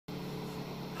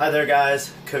Hi there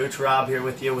guys, Coach Rob here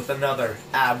with you with another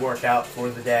ab workout for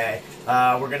the day.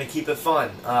 We're going to keep it fun.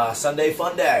 Sunday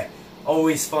fun day.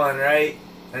 Always fun, right?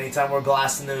 Anytime we're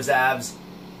blasting those abs,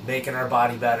 making our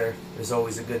body better, is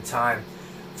always a good time.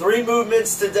 3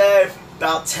 movements today,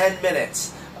 about 10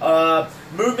 minutes.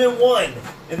 Movement 1,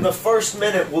 in the first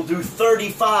minute we'll do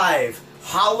 35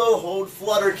 hollow hold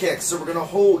flutter kicks. So we're going to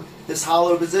hold this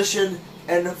hollow position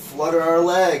and flutter our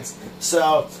legs.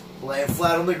 So laying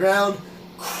flat on the ground,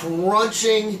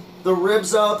 crunching the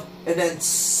ribs up, and then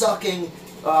sucking.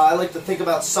 I like to think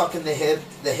about sucking the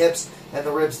hips and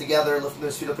the ribs together, lifting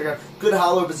those feet up the ground. Good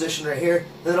hollow position right here.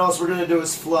 Then all we're going to do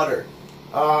is flutter.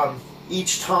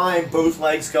 Each time both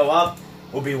legs go up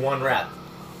will be 1 rep.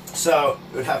 So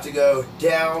it would have to go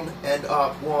down and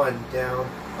up, 1, down,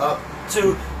 up,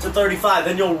 2 to 35.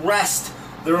 Then you'll rest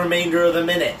the remainder of the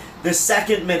minute. The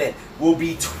second minute will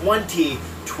be 20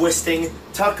 twisting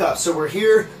tuck-ups. So we're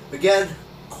here, again,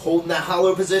 holding that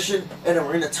hollow position, and then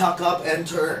we're going to tuck up and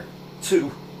turn.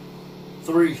 2,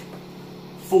 3,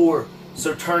 4.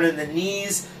 So turning the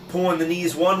knees, pulling the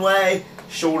knees one way,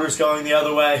 shoulders going the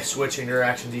other way, switching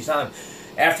directions each time.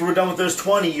 After we're done with those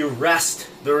 20, you rest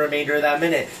the remainder of that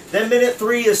minute. Then minute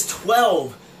 3 is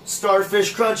 12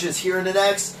 starfish crunches. Here in the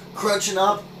next, crunching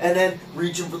up and then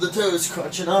reaching for the toes,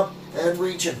 crunching up and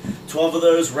reaching. 12 of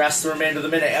those, rest the remainder of the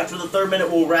minute. After the third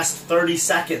minute, we'll rest 30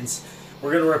 seconds.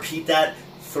 We're going to repeat that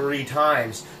 3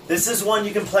 times. This is one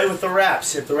you can play with the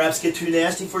reps. If the reps get too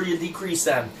nasty for you, decrease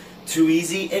them. Too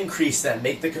easy, increase them.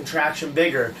 Make the contraction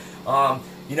bigger.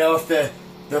 You know, if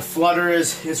the flutter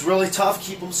is really tough,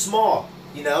 keep them small.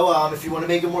 You know, if you want to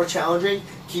make it more challenging,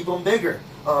 keep them bigger.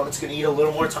 It's going to eat a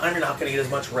little more time. You're not going to get as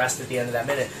much rest at the end of that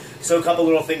minute. So a couple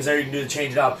little things there you can do to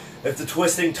change it up. If the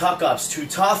twisting tuck-up's too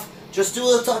tough, just do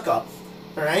a tuck-up.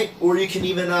 All right? Or you can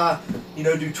even, you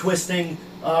know, do twisting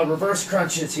reverse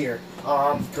crunches here,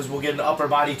 because we'll get an upper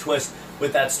body twist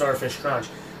with that starfish crunch.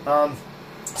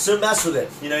 So mess with it.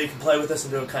 You know, you can play with this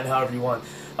and do it kind of however you want.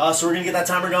 So we're going to get that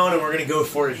timer going, and we're going to go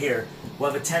for it here.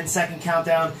 We'll have a 10-second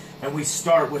countdown, and we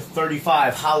start with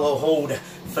 35 hollow hold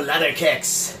flutter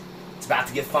kicks. It's about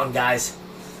to get fun, guys.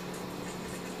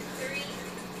 3,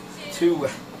 2,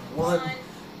 1.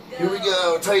 Here we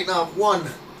go. Tighten up. 1,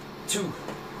 2,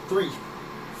 3,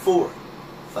 4,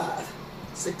 5,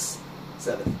 6,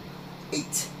 7,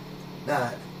 8,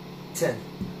 9, 10,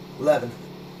 11,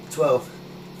 12,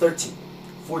 13,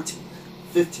 14,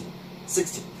 15,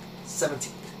 16,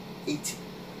 17, 18,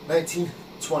 19,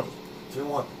 20,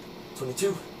 21,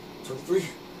 22, 23,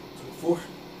 24,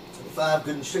 25,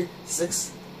 good and straight,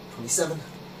 6, 27,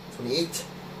 28,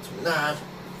 29,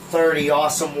 30.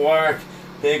 Awesome work.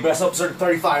 Big breaths up.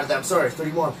 35 of them. Sorry.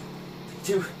 31,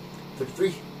 32,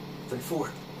 33,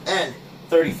 34, and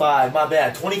 35. My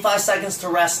bad. 25 seconds to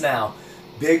rest now.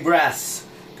 Big breaths.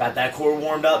 Got that core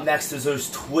warmed up. Next is those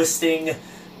twisting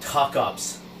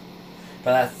tuck-ups.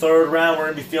 By that third round, we're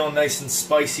going to be feeling nice and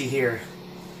spicy here.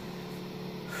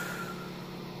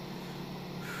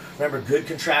 Remember, good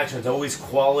contractions, always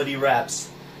quality reps.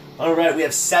 All right, we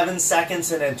have 7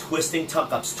 seconds and then twisting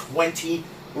tuck-ups, 20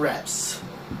 reps.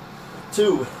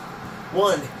 2,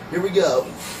 1, here we go.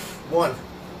 1,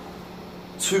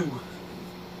 2,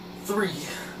 3,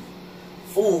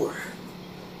 4,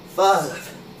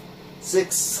 5,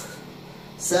 6,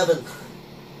 7,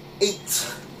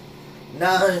 8,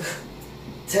 9,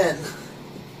 10,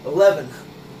 11,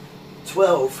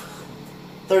 12,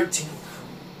 13,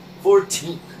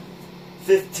 14,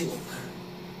 15,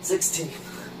 16,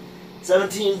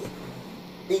 17,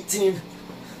 18,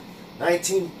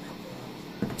 19,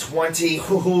 20.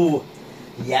 Ooh,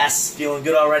 yes, feeling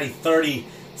good already. 30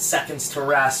 seconds to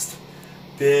rest.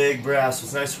 Big breaths.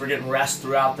 It's nice we're getting rest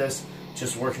throughout this.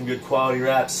 Just working good quality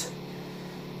reps.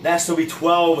 Next will be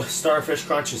 12 starfish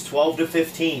crunches, 12 to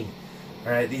 15.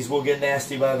 All right, these will get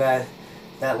nasty by that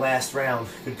last round.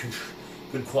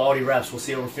 Good quality reps. We'll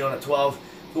see how we're feeling at 12.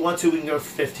 If we want to, we can go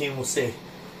for 15. We'll see.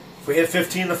 If we hit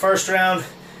 15 the first round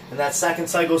and that second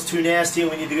cycle is too nasty and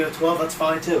we need to go to 12, that's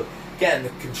fine too. Again, the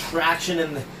contraction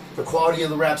and the quality of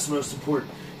the reps is most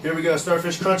important. Here we go.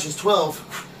 Starfish crunches.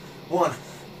 12. 1,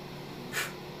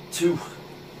 2,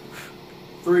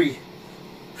 3,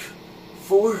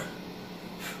 4,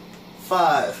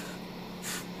 5,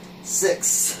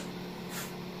 6,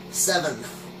 7,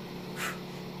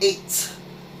 8,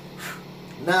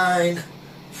 9,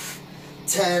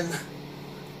 10,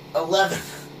 11,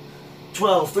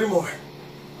 12, 3 more,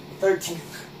 13,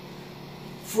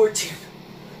 14,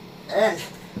 and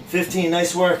 15.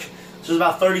 Nice work. So there's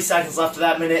about 30 seconds left of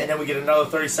that minute, and then we get another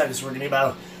 30 seconds. So we're going to need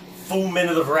about a full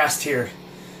minute of rest here.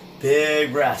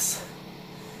 Big breaths.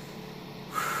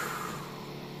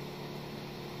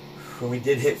 When we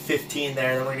did hit 15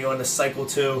 there, then we're going to go into cycle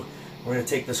 2. We're going to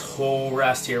take this whole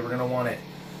rest here. We're going to want it.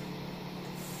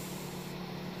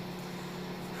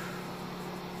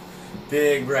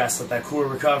 Big rest. Let that core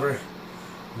recover.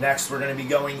 Next, we're going to be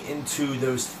going into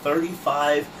those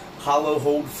 35 hollow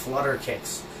hold flutter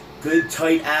kicks. Good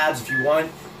tight abs if you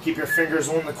want. Keep your fingers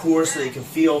on the core so that you can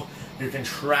feel you're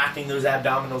contracting those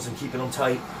abdominals and keeping them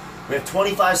tight. We have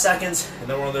 25 seconds, and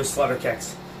then we're on those flutter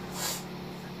kicks.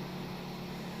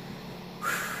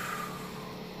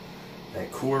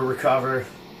 That core recover.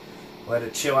 Let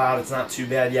it chill out. It's not too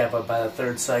bad yet, but by the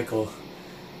third cycle,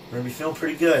 we're going to be feeling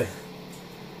pretty good.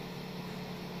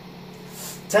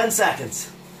 10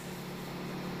 seconds.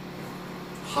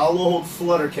 Hollow hold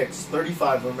flutter kicks.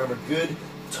 35. Remember, good,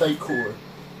 tight core.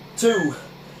 2,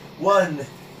 1.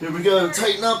 Here we go.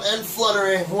 Tighten up and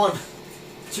fluttering. 1,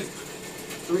 2,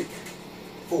 3,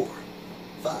 4,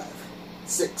 5,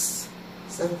 6,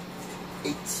 7,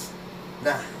 8,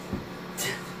 9,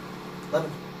 10,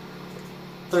 11,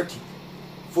 13,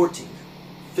 14,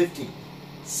 15,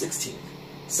 16,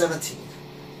 17,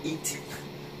 18,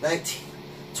 19,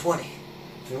 20,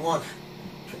 21,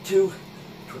 22,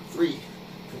 23,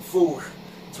 24,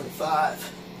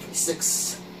 25,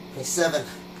 26, 27,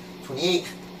 28,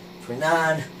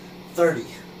 29, 30,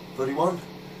 31,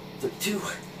 32,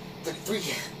 33,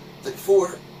 34,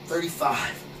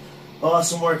 35.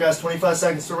 Awesome work, guys. 25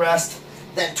 seconds to rest.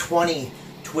 Then 20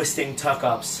 twisting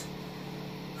tuck-ups.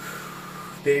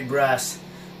 Big breaths.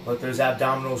 Let those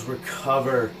abdominals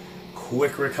recover.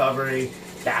 Quick recovery.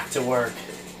 Back to work.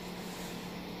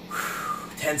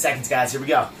 10 seconds, guys. Here we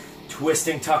go.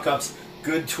 Twisting tuck-ups.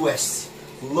 Good twists.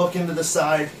 Look into the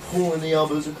side. Pulling the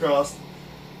elbows across.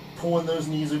 Pulling those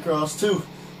knees across. 2,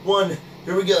 1.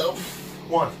 Here we go.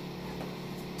 1,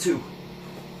 2,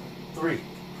 3,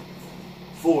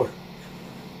 4,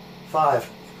 5,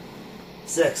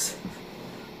 6,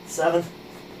 7,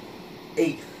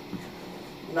 8,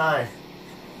 9,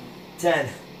 10,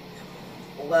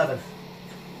 11,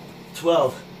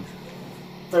 12,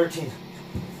 13,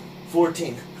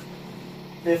 14,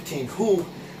 15,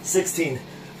 16,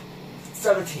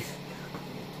 17,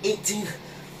 18,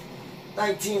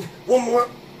 19, one more,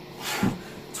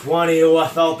 20. Oh, I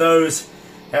felt those.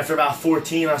 After about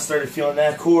 14, I started feeling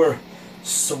that core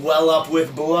swell up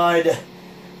with blood.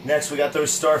 Next, we got those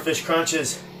starfish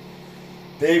crunches.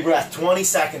 Big breath, 20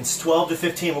 seconds, 12 to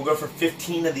 15. We'll go for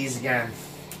 15 of these again.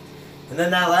 And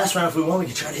then that last round, if we want, we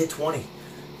can try to hit 20.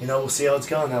 You know, we'll see how it's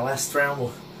going. That last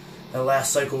round, that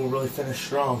last cycle will really finish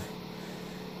strong.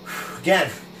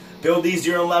 Again, build these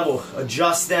to your own level.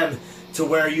 Adjust them to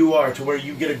where you are, to where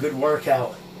you get a good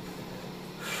workout.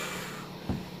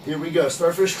 Here we go,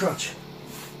 starfish crunch.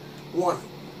 1,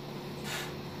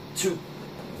 2,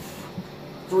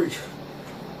 3,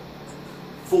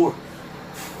 4,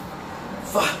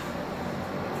 5,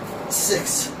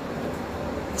 6,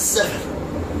 7,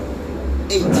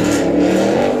 8,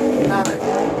 9,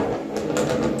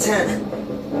 10,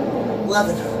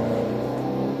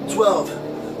 11, 12,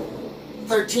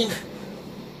 13,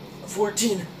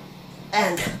 14,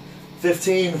 and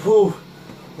 15. Whew.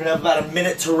 We're gonna have about a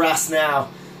minute to rest now.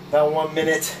 About 1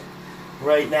 minute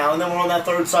right now. And then we're on that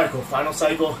third cycle. Final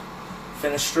cycle.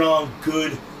 Finish strong.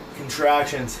 Good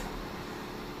contractions.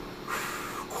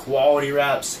 Quality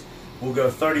reps. We'll go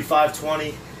 35,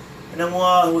 20. And then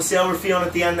we'll see how we're feeling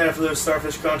at the end there for those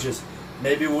starfish crunches.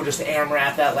 Maybe we'll just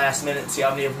Amrap that last minute and see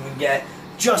how many of them we can get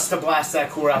just to blast that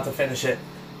core out to finish it.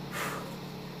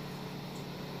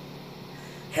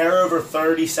 Hair over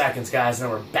 30 seconds, guys, and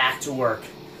then we're back to work.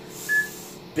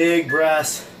 Big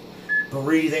breaths,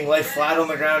 breathing, lay flat on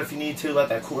the ground if you need to, let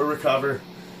that core recover.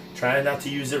 Try not to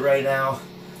use it right now,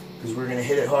 because we're going to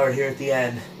hit it hard here at the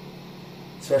end,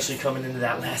 especially coming into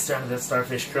that last round of that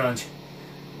starfish crunch.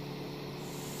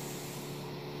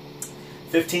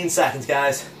 15 seconds,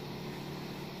 guys.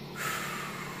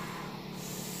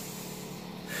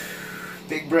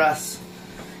 Big breaths.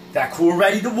 That core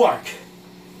ready to work.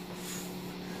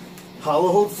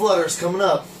 Hollow hold flutters coming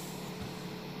up.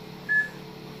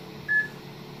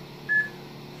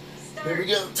 Here we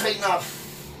go. Tighten up.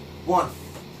 1,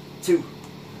 2,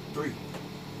 3,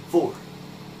 4,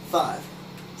 5,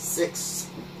 6,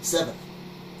 7,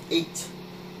 8,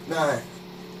 9,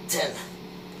 10,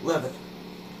 11,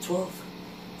 12,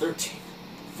 13,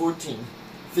 14,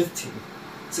 15,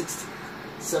 16,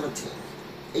 17,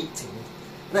 18,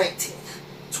 19,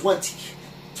 20,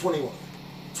 21,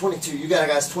 22, you got it,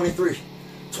 guys. 23,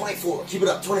 24, keep it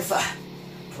up. 25,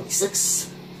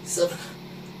 26, 7,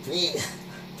 28,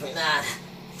 29,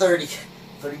 30,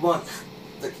 31,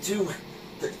 32,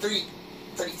 33,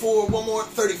 34, one more,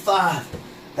 35.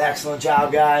 Excellent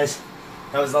job, guys.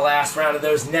 That was the last round of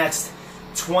those. Next,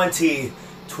 20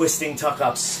 twisting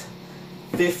tuck-ups.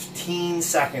 15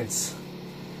 seconds.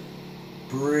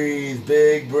 Breathe,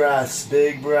 big breaths,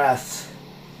 big breaths.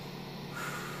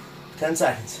 10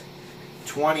 seconds.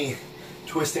 20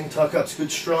 twisting tuck-ups,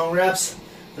 good strong reps,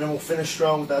 and then we'll finish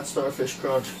strong with that starfish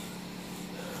crunch.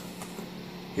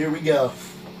 Here we go.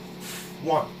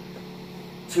 1,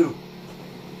 2,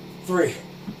 3,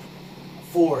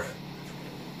 4,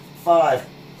 5,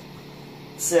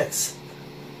 6,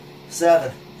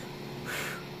 7,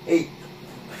 8,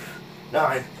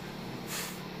 9,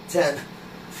 10,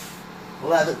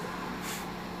 11,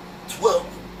 12,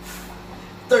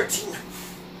 13,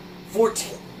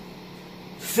 14,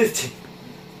 15,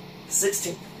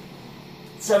 16,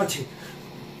 17,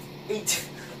 18,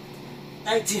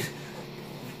 19,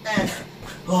 and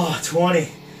 20.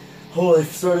 Oh, it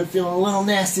started feeling a little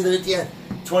nasty there at the end.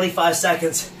 25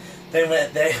 seconds.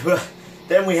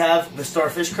 Then we have the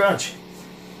starfish crunch.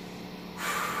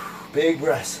 Big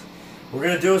breaths. What we're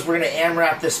going to do is we're going to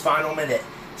Amrap this final minute.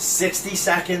 60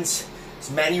 seconds,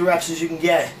 as many reps as you can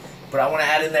get. But I want to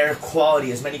add in there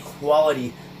quality, as many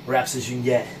quality reps as you can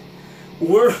get.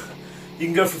 Or you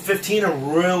can go for 15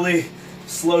 and really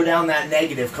slow down that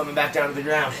negative coming back down to the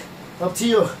ground. Up to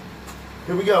you.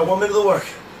 Here we go. 1 minute of the work.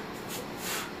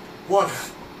 1,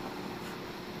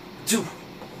 2,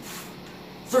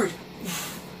 3,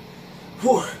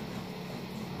 4,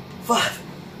 5,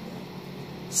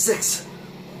 6,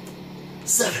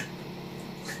 7,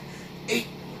 8,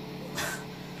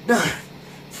 9,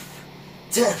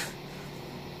 10,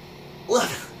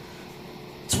 11,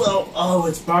 12. Oh,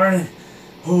 it's burning.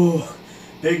 Oh,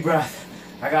 big breath.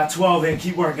 I got 12 in.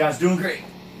 Keep working, guys. Doing great.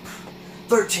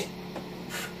 13,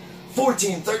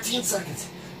 14, 13 seconds.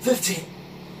 15,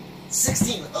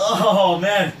 16. Oh,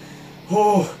 man.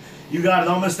 Oh, you got it.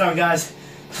 Almost done, guys.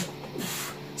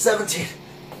 17,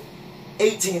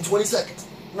 18, 20 seconds.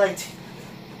 19,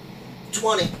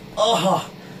 20. Oh,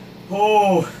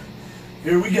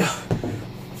 here we go.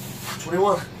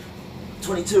 21,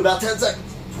 22, about 10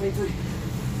 seconds. 23,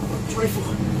 24,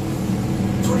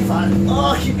 25.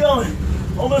 Oh, keep going.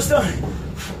 Almost done.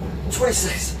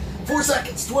 26, 4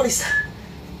 seconds. 27,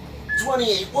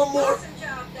 28, one more. Awesome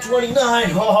job, guys. 29.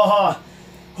 Oh,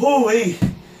 hooey.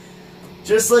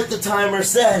 Just like the timer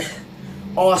said.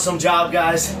 Awesome job,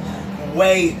 guys.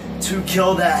 Way to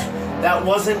kill that. That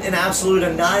wasn't an absolute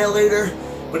annihilator,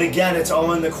 but again, it's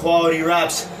all in the quality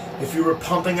reps. If you were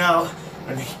pumping out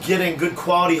and getting good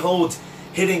quality holds,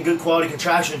 hitting good quality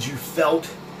contractions, you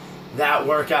felt that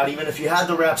workout, even if you had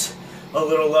the reps a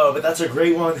little low. But that's a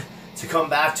great one to come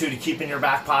back to keep in your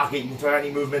back pocket. You can throw any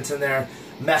movements in there,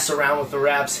 mess around with the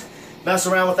reps, mess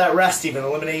around with that rest even,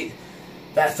 eliminate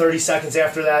that 30 seconds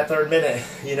after that third minute,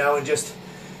 you know, and just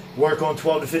work on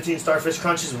 12 to 15 starfish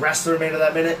crunches, rest the remainder of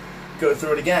that minute, go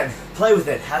through it again. Play with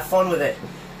it, have fun with it.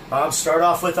 Start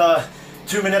off with a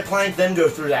 2-minute plank, then go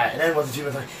through that, and then with a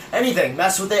 2-minute plank. Anything,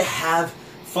 mess with it, have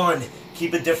fun.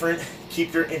 Keep it different,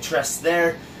 keep your interests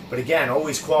there. But again,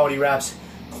 always quality reps,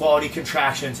 quality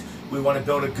contractions. We want to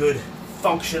build a good,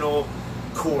 functional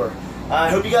core. I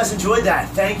hope you guys enjoyed that.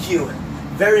 Thank you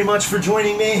very much for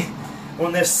joining me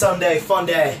on this Sunday fun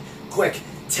day. Quick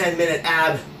 10-minute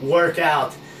ab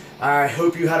workout. I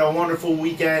hope you had a wonderful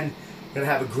weekend. We're going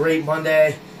to have a great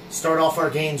Monday. Start off our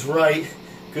games right.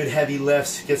 Good heavy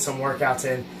lifts. Get some workouts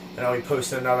in. And I'll be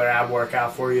posting another ab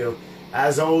workout for you.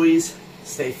 As always,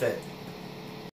 stay fit.